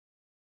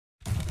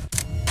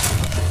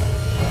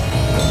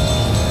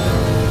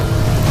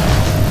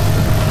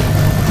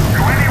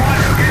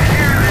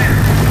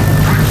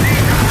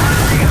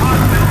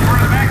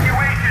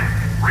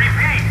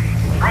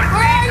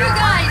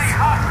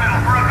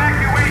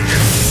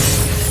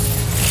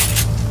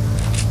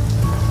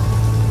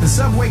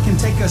subway can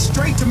take us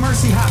straight to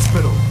Mercy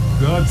Hospital.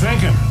 Good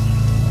thinking.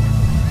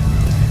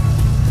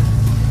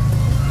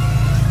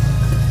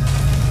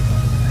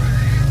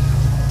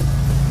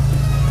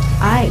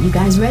 Alright, you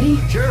guys ready?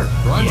 Sure.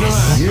 Roger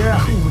Yes. that. Yeah.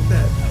 Cool with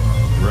that.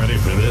 Ready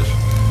for this?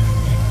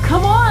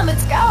 Come on,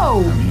 let's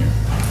go! I'm here.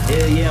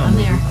 Hell yeah. I'm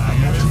there. I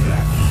got your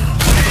back.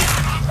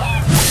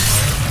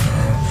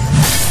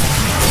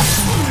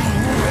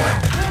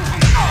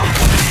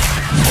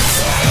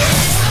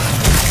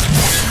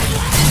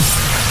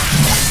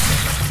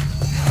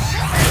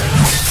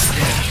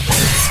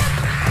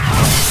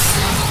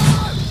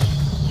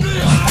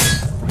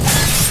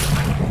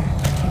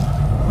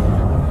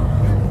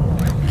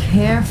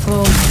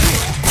 Careful.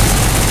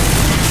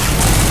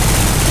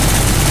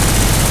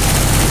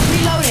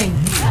 Reloading.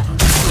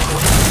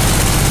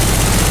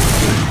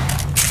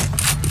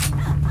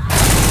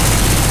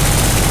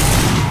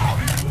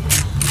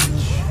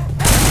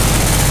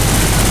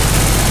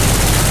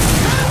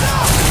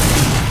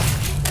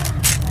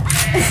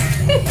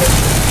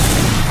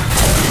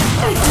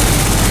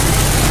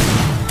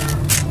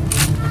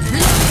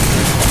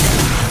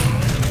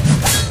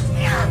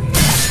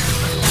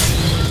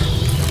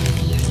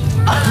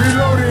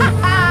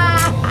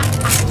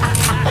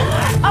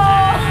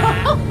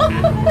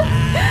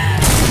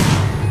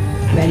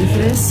 Ready for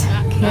this?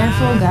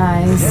 Careful,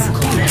 guys.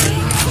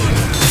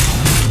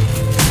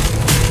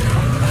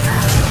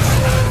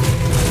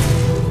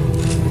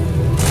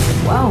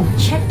 Whoa,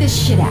 check this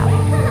shit out.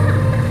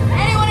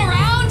 Anyone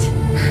around?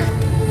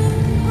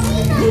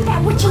 Leave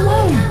that witch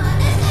alone.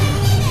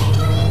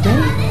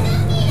 Ready?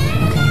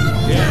 Okay.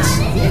 Yes.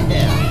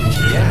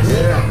 Yeah.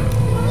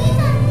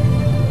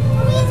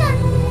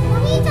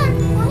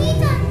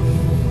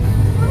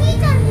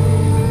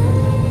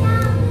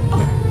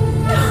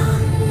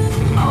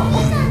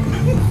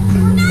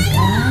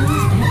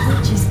 That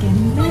witch is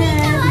getting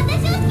mad.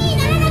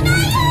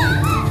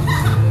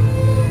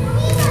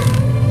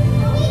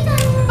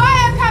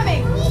 Fire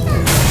coming!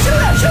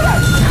 Shoot her! Shoot her!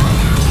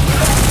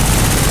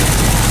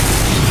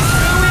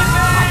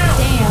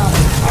 Damn.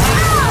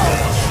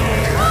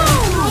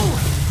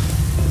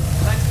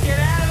 Let's get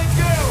out of the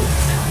goo.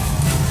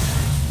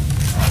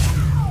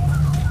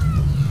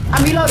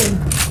 I'm reloading.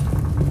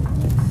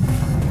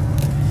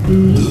 Be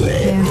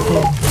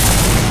careful.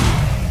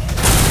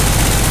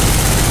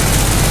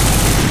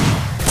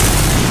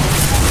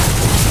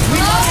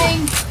 Reloading.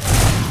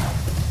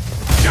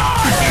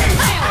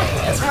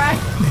 That's right.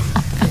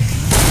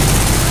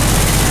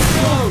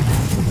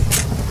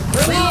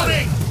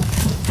 Reloading!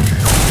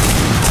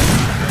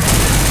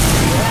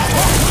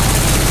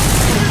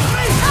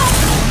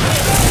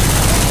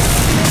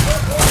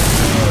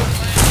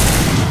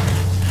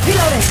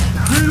 Reloading.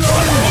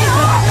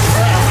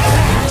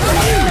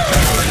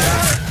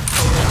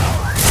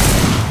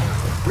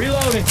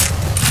 Reloading.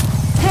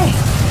 Hey,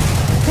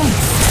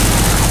 thanks.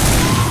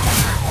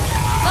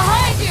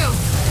 Behind you!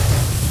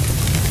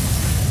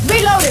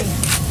 Reloading.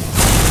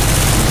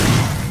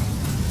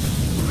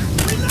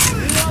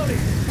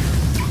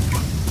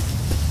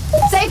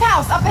 Safe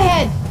house up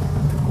ahead.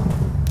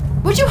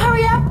 Would you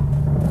hurry up?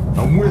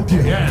 I'm with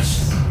you.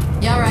 Yes.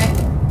 Yeah, right.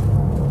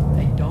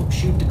 Hey, don't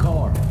shoot the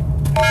car.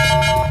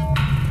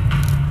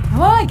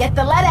 Come on, get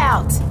the lead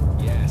out.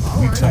 Yes.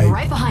 We tight.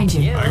 Right behind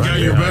you. I got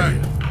your back.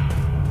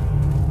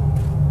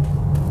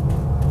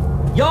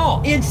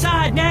 Y'all,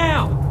 inside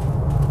now!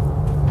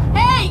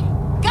 Hey!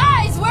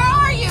 Guys, where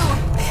are you?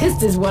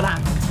 This is what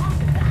I'm.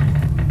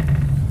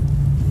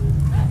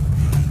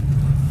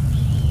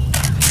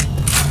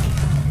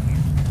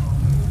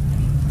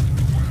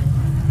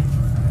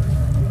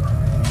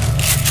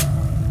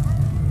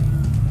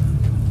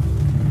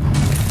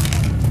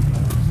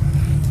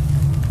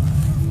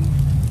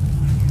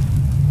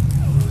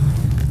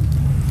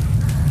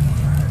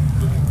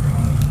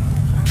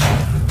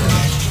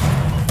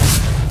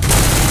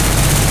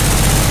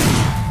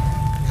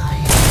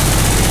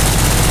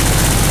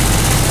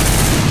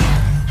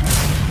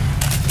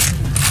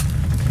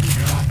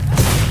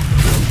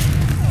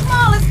 Come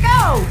on, let's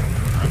go.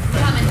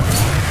 Coming.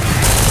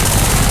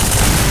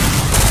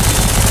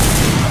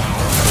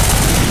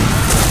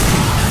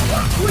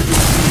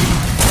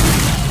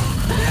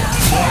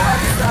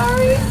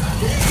 Sorry.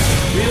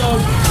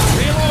 Reload.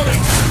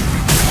 Reloading.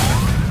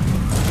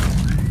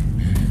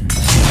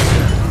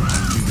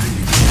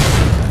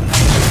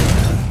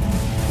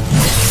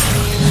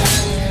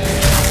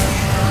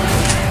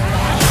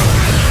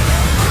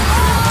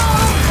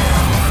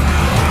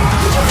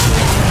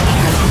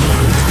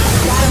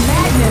 Got a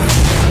magnet.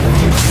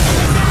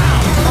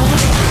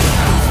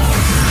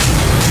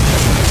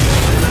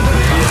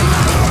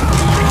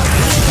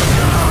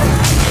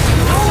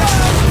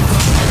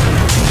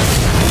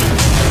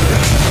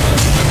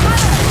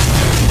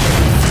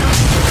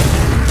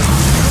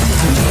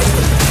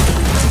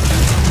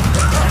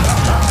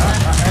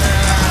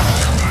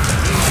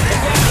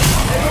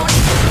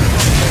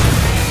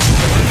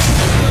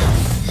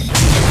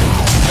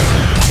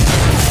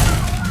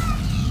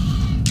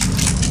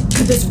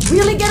 Could this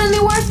really get any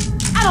worse?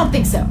 I don't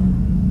think so.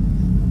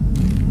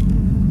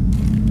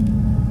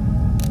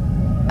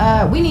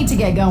 We need to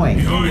get going.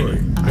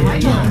 I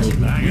got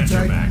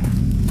your back.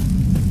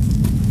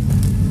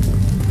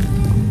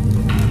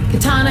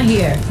 Katana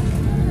here.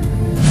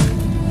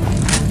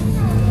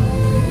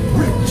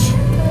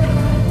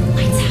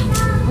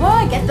 Come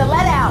on, get the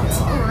lead out.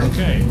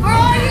 Okay. Where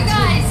are you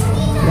guys?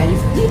 Ready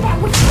for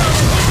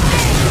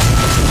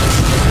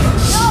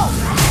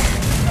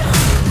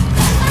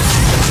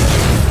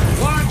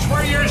Watch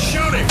where you're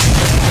shooting.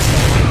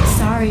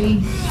 Sorry.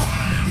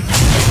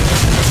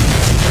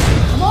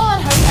 Come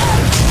on, hurry up.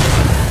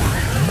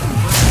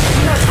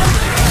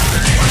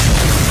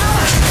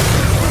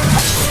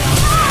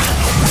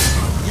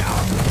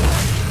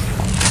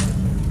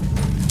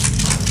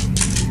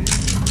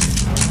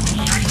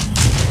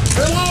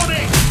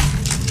 Reloading.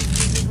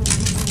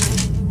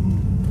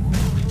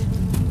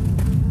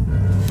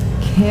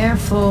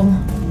 Careful.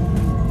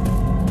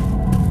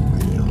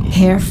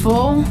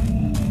 Careful.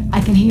 I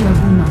can hear a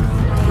rumor.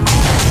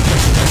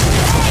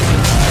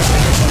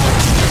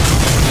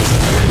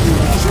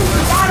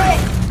 Got it!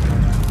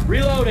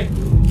 Reloading.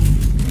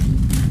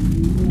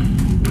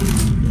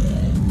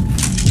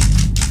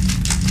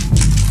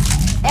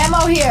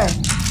 Ammo here.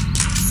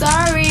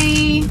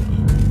 Sorry.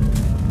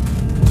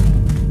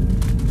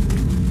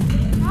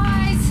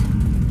 Guys!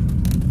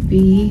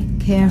 Be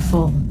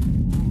careful.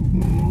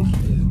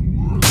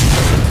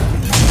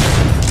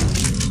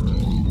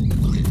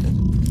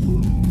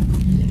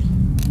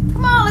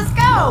 Come on, let's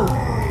go.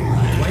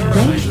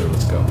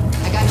 Let's go.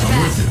 I got your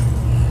back.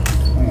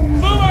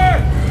 Boomer!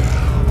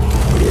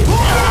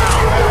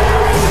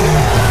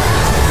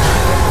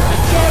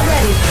 Get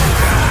ready.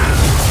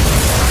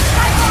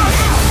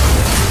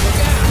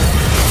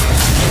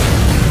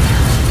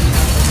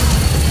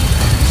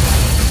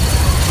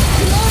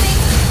 Reloading.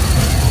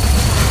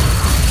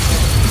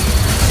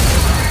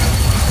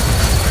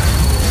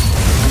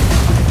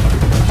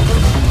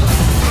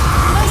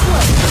 Nice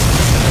work.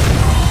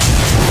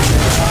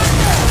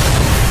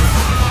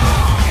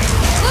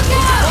 Look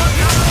out!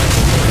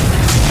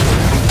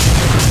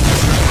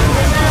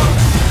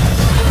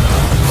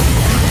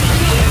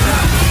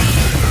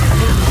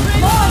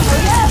 Come on,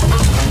 hurry up.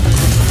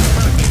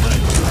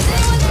 Is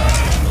anyone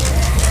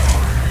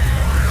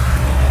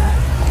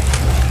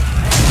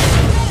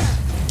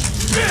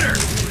there?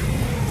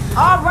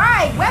 All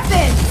right,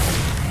 weapons.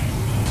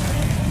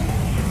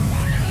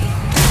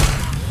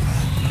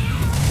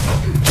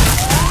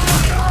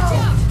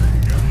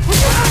 Would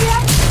you hurry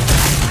up?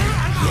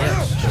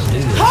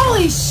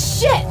 Holy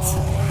shit!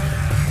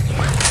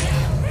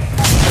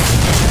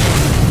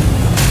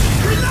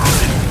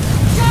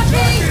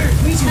 Jockey!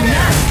 We do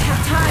not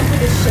have time for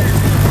this shit.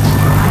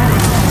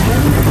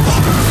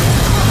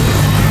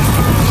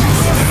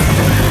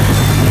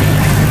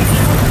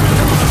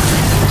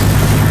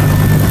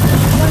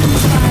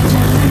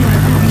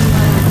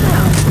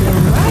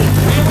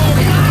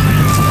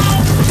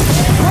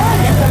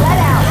 Get the lead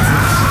out.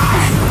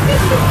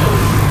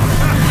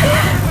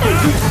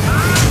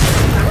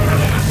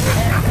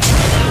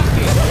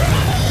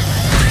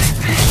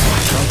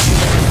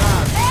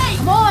 Hey!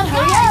 Come on,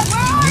 hurry Guys, up.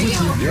 where are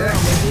you?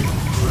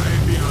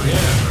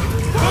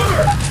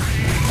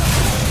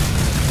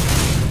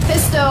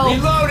 Pistol.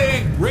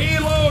 Reloading.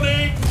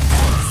 Reloading.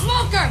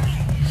 Smoker!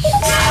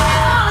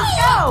 Let's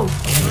go.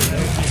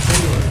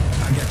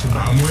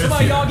 I'm with Come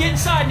on, you. y'all, get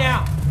inside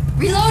now.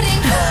 Reloading!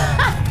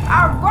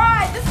 All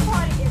right, this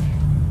party is.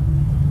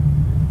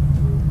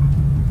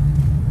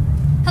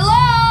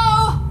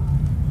 Hello?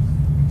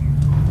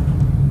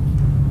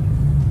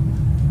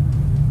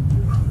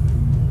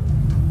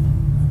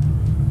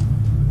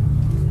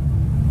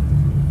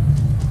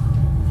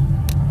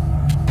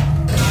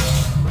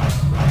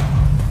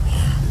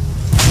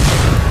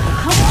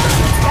 Come on,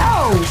 let's go.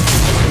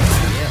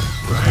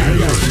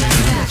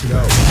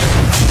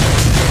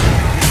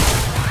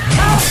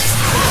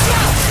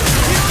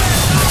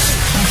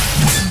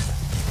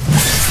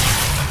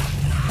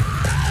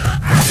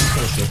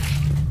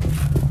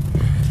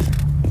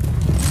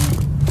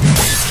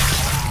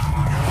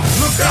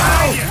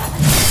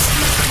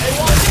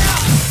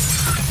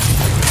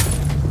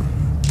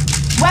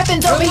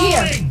 Weapons over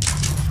here.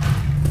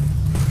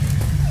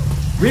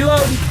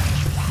 Reloading.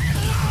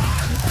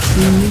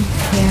 Be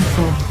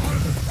careful.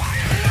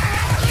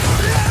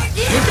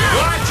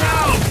 Watch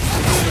out.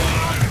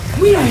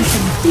 We are in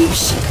some deep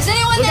shit. Is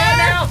anyone Look out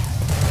there? now.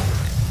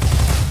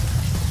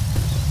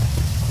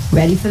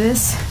 Ready for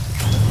this?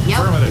 Yep.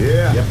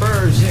 Yeah.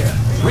 Yippers. Yeah.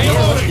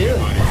 Reloading.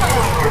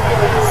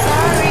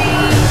 Sorry.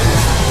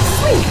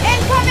 Sweet,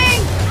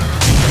 incoming.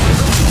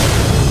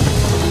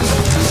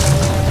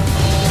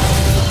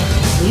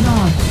 Lead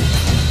on.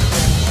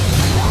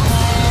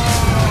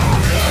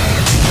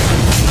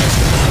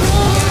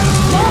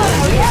 Come on,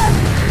 hurry up.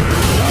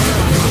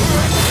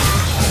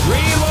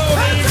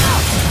 Reloading.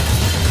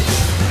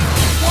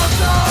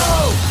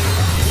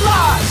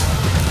 Slide.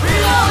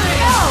 Reloading.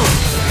 Go.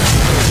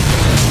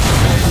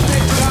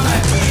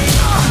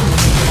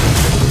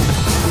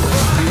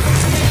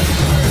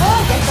 Oh,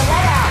 get the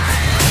lead out.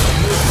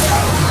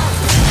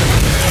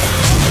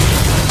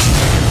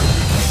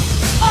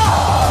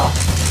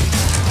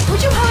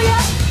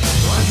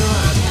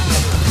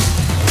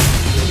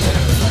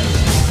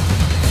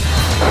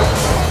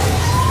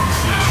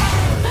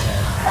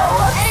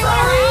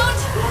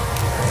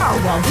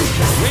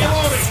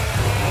 Reloading.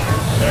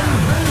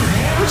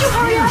 Would you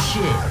hurry up?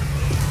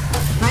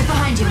 Right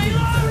behind you.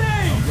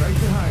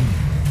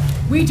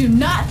 We do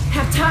not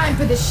have time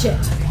for this shit.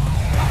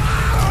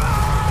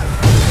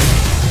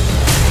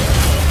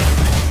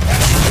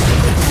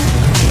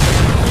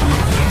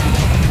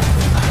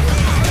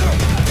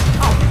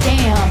 Oh,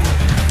 damn.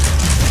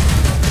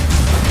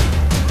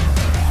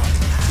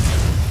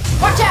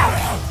 Watch out!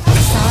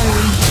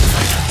 Sorry.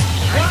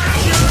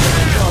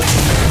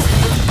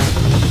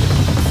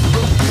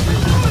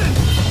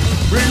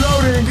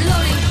 Reloading.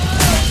 Reloading.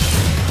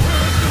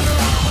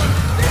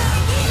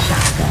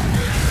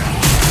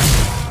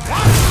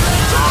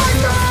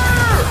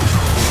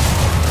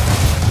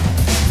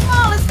 Come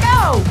on, let's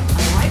go!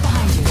 I'm right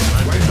behind you.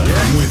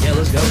 Yeah,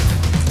 let's go.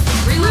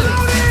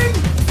 Reloading.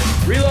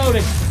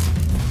 Reloading.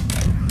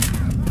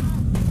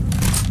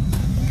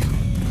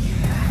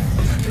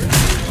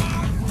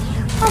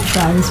 I'll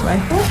try this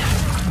rifle.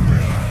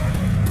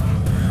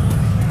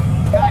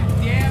 God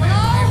damn it!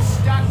 I'm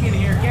stuck in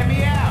here. Get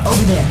me out.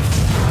 Over there.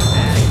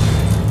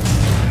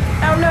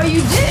 Oh no,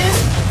 you didn't.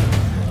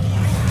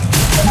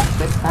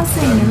 Quit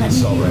fussing and let me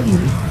hit you.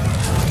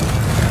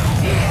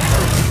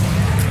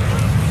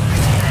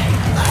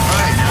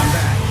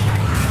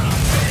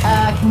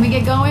 Can we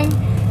get going?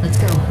 Let's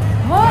go.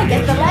 Oh,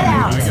 get the lead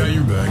out. I got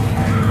your back.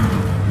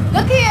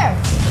 Look here.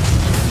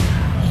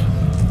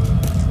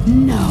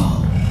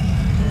 No.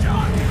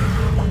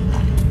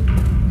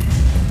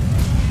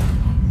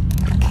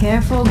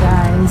 Careful,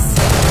 guys.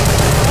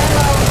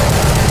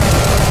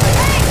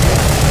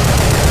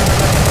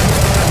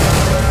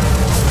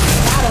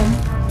 Got him.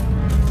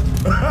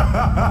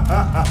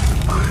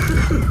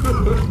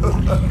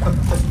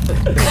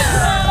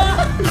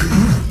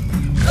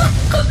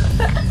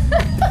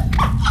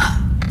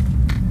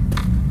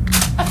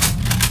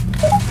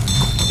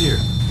 Here,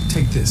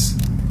 take this.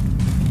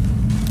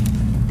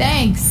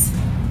 Thanks.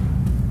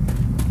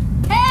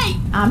 Hey!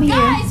 I'm here.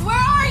 Guys, where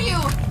are you?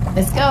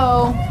 Let's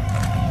go.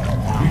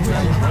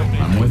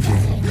 I'm with you.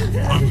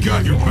 I've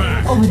got your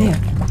back. Over there.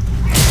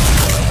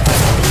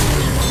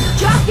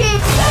 Jockey,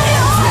 stay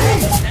on!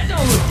 That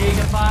don't look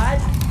dignified.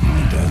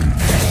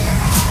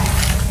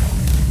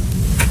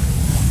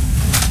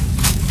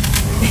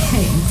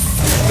 Thanks.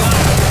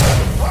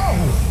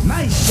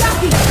 Nice.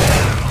 Jockey!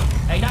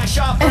 Hey, nice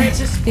shot,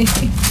 Francis.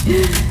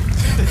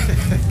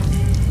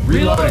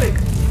 Reloading.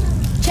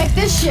 Check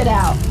this shit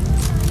out.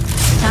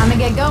 Time to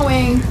get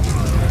going.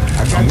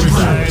 I got your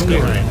back. I got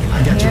your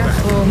back.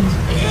 Careful.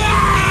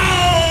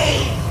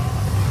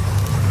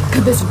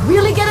 Could this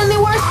really get any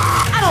worse?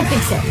 I don't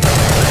think so.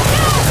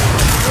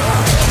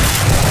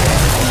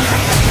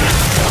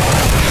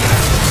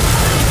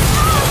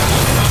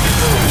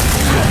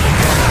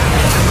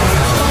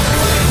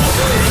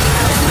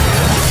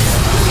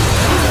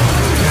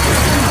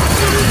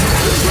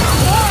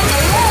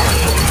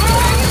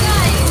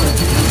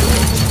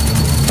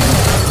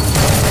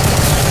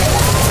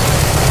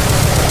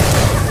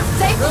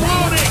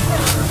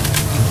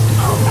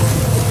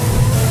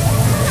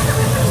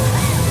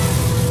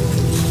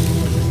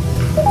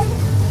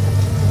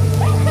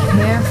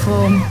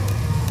 Careful.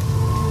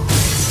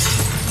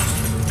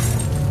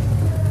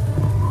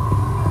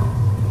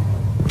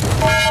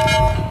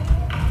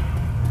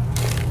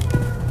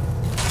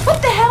 What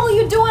the hell are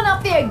you doing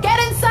up there? Get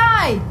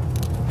inside!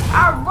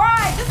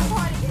 Alright, this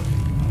party is...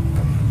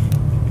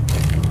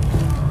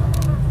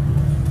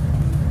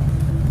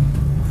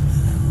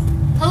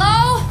 Hello?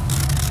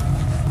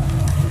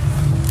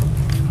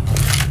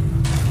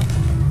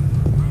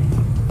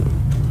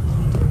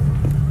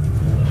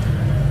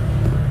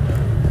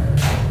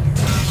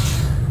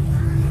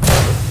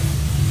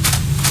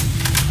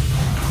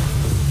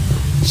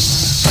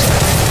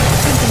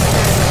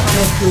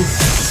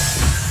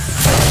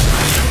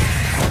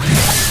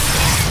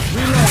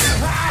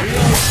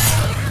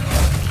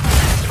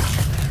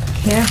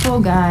 Careful,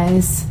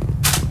 guys.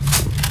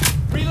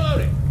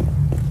 Reloading.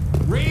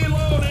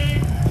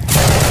 Reloading.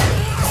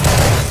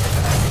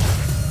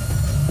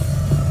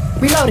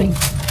 Reloading.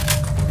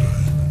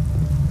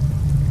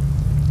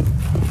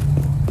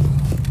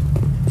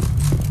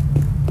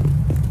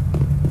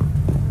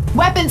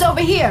 Weapons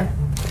over here.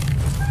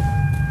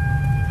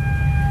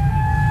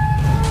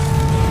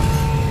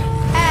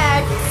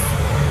 Axe.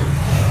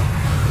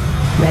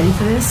 Ready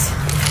for this?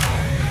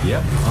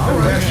 Yep. All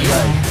right.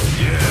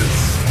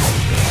 Yes.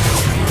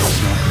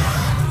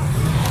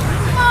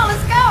 Come on,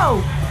 let's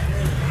go.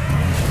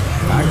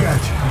 I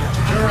got you.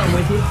 Sure, I'm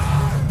with you.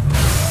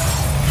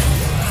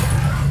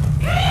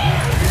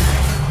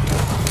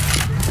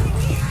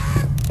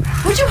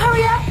 Would you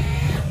hurry up?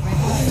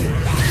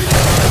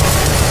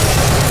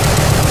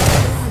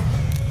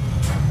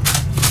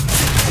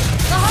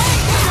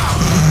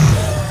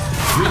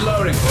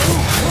 Reloading.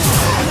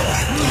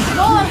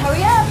 Nolan,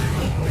 hurry up.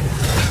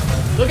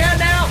 Look out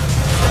now.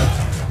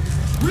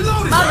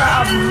 Reloading. Mother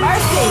of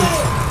mercy.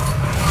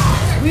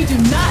 We do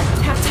not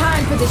have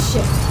time for this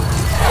shit.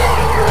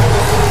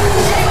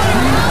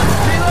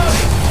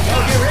 Reloading.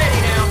 Oh, get ready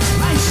now.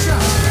 Nice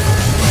shot.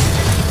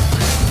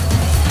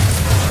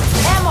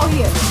 Ammo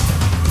here.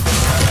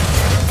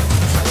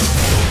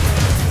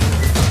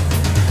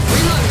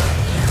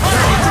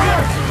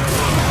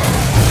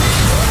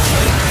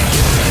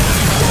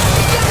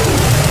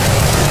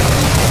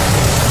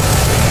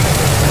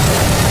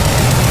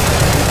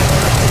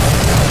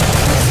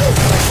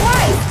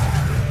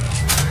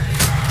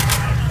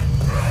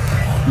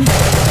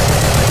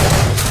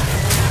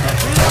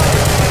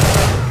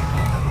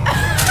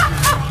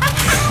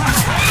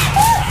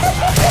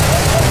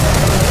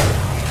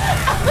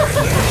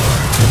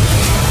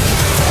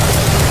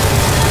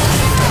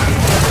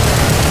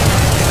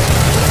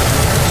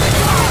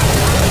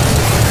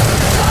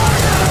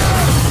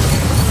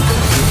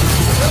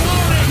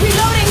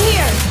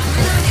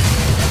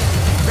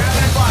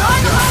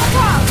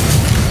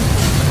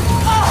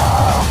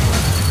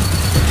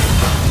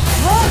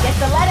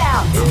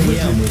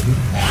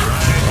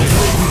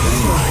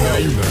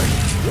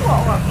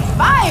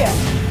 Fire!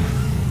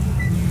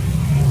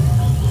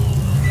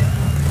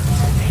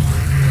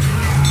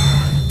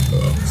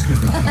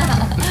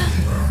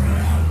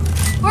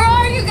 Where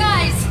are you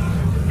guys?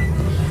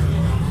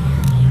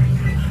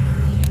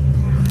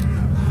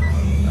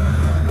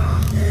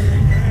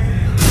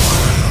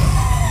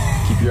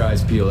 Keep your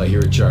eyes peeled. I hear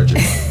a charger.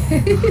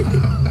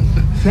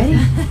 Ready?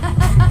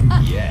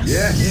 Yes.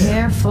 Yes.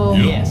 Careful.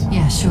 Yes.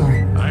 Yeah,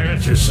 sure. I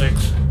got you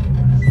 6.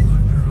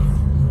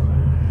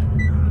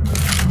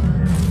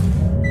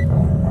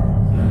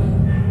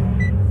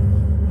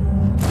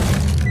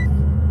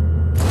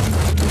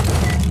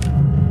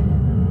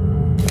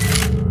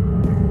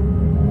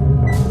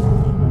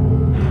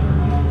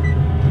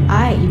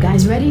 Alright, you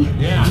guys ready?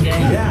 Yeah.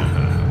 Yeah.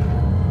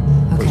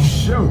 Okay.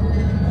 Shoot.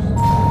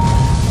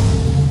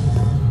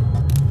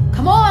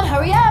 Come on,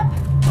 hurry up!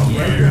 I'm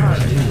right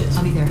behind you.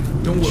 I'll be there.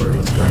 Don't worry.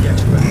 I got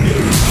you back.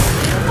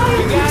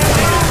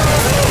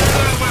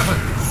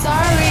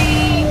 Sorry.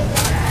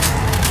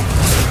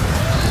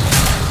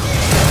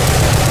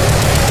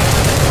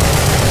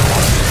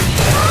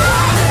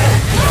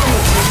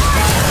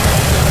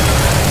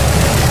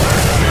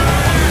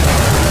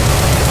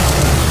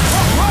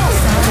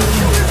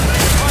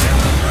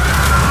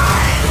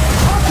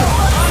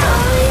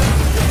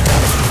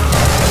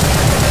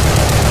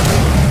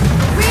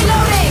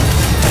 Reloading!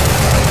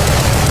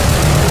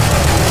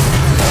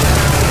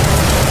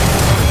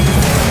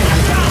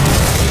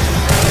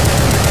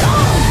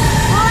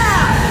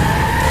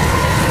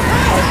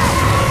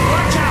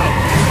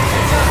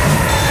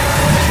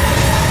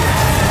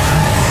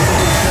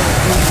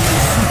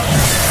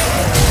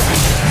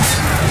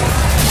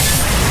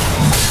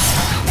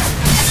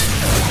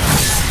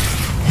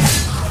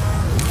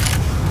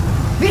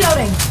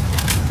 Reloading!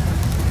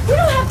 We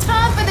don't have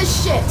time for this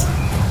shit!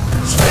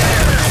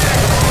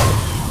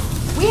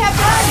 We have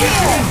time here!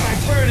 I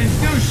burn and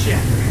do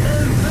shit.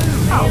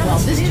 Oh, well,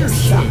 this just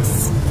sucks.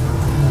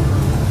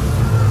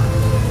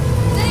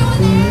 Is anyone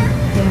there?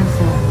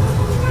 Careful.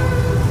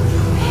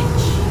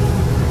 Bitch.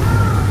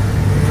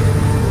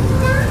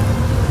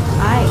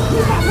 Alright.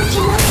 What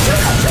you want to do?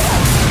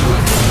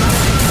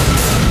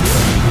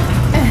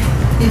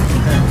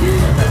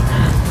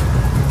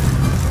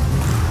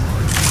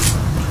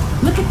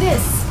 Look at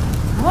this.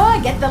 Oh,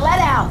 get the lead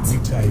out. You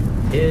tight.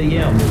 Hell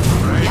yeah.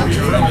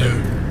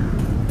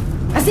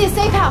 I see a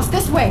safe house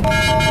this way.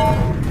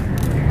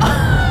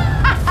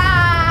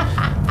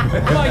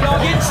 Come on, y'all,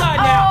 get inside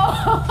now.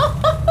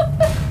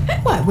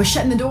 What, we're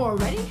shutting the door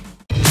already?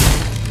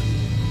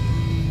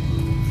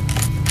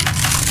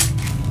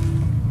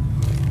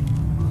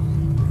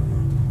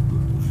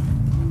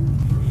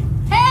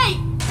 Hey!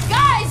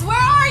 Guys, where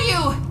are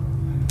you?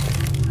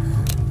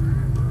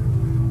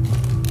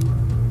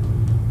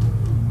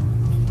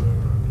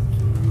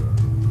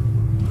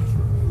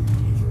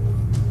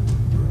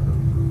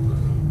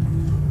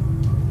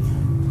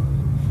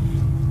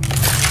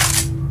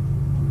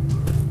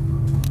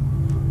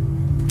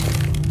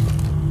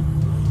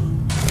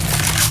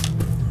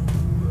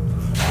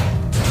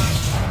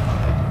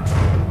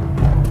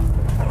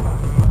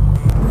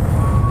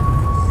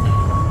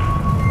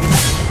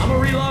 I'm gonna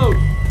reload.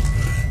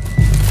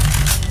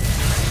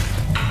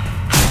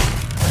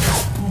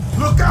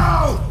 Look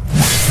out!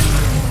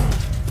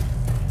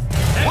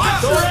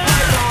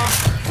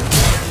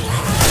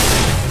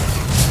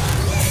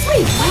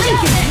 Sweet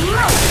freaking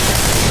hell!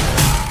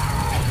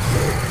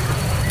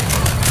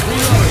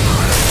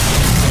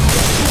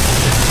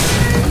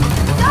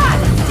 God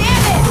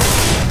damn it!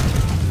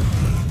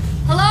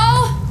 Hello?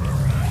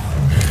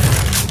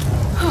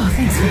 Oh,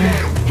 thanks,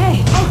 man. Hey.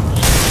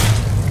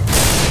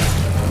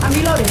 I'm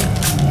reloading.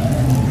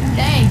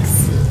 Thanks.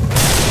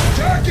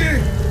 Jackie!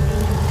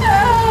 No!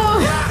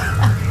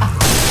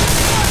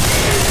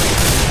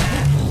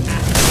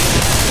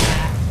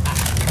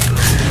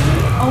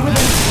 Over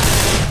there.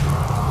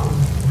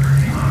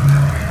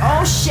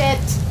 Oh,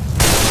 shit.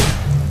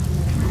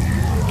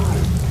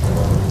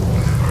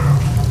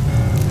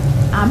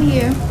 I'm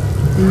here.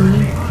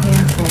 Be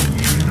careful.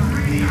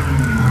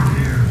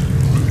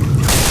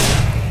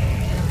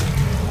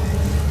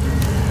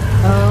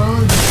 Oh,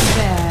 this is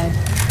bad.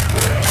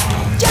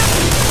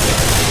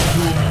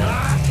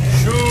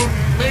 Shoot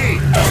me!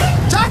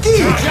 Jackie!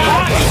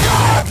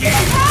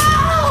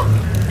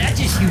 That's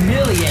just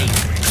humiliating.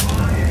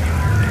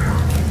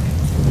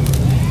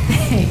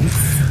 Thanks.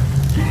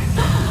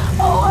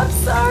 Oh, I'm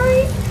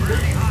sorry.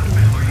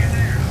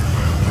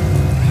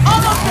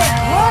 Almost there.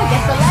 Oh,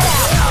 get the lead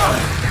out.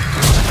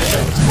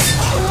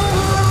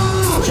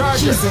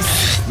 Charger. Jesus.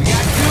 We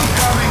got 2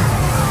 coming.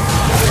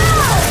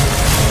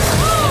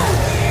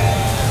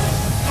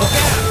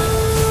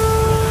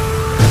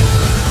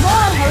 Come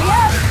on, hurry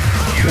up.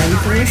 Ready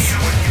for this?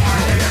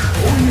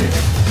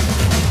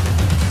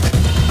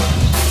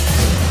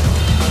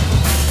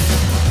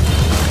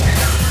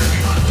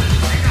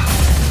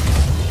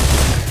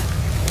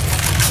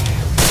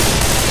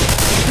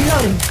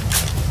 Reloading.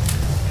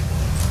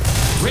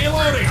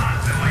 Reloading!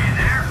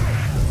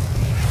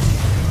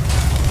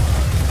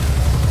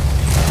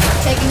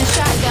 Taking the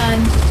shotgun.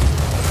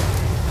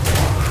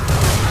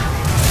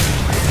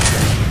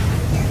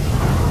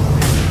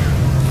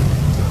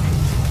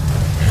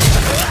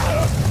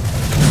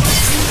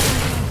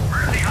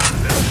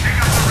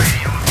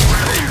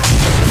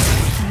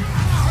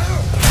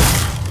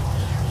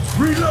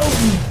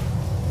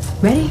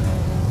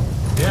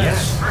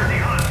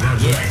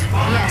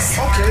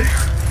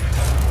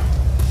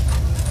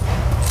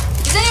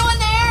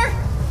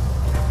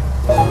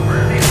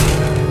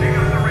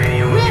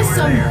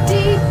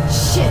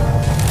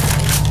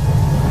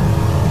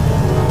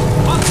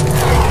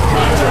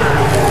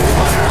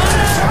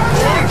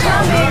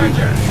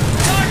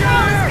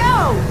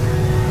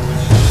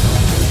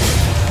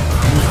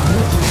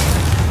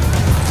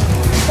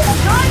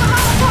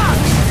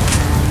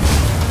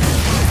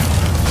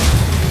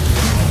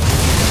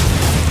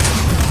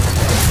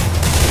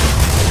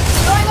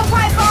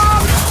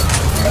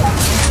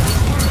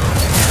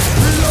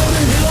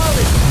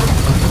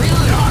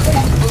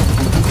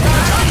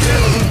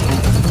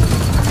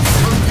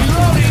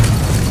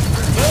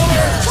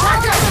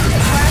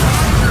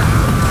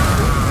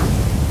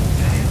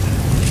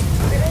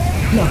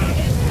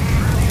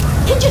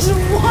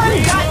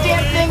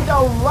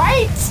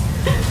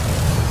 Grenade!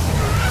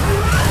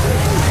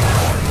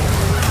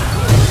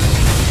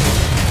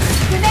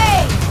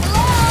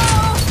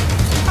 Hello?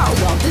 Oh,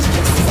 well, this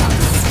just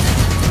sucks.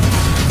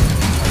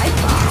 Right,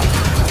 Bob?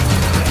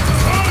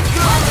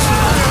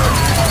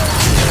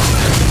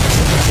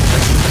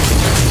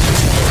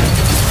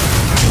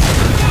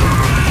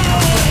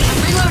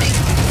 Reloading.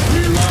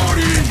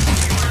 Reloading!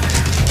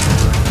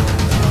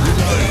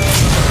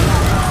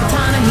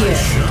 Katana here.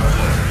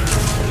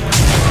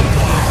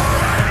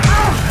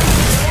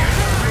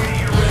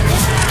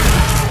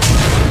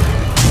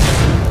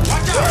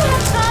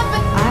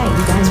 Alright,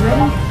 you guys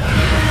ready?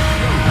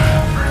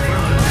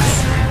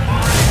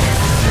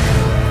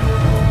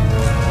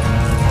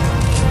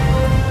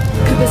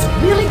 Could this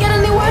really get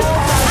any worse? I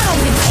don't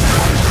think so.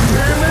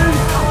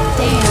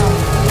 Damn.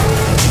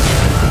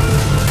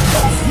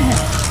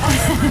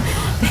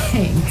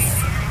 Thanks.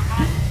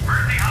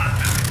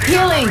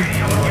 Healing.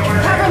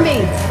 Cover me.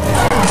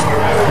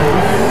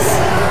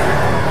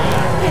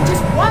 And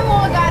just one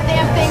more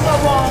goddamn thing go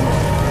wrong.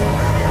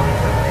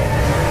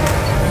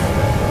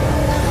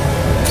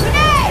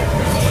 Grenade!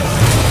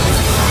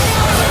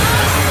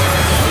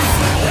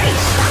 Great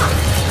shot.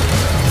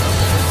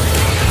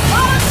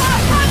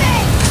 Molotov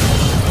coming!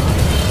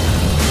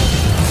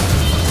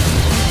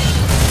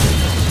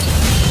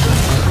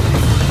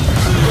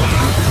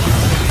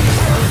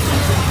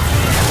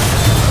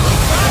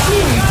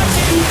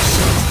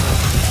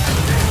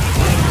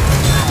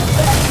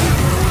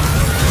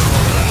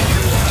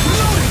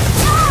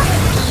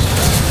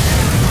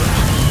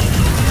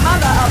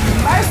 Mother of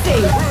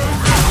mercy!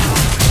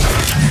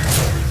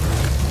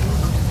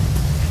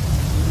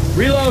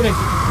 Reloading.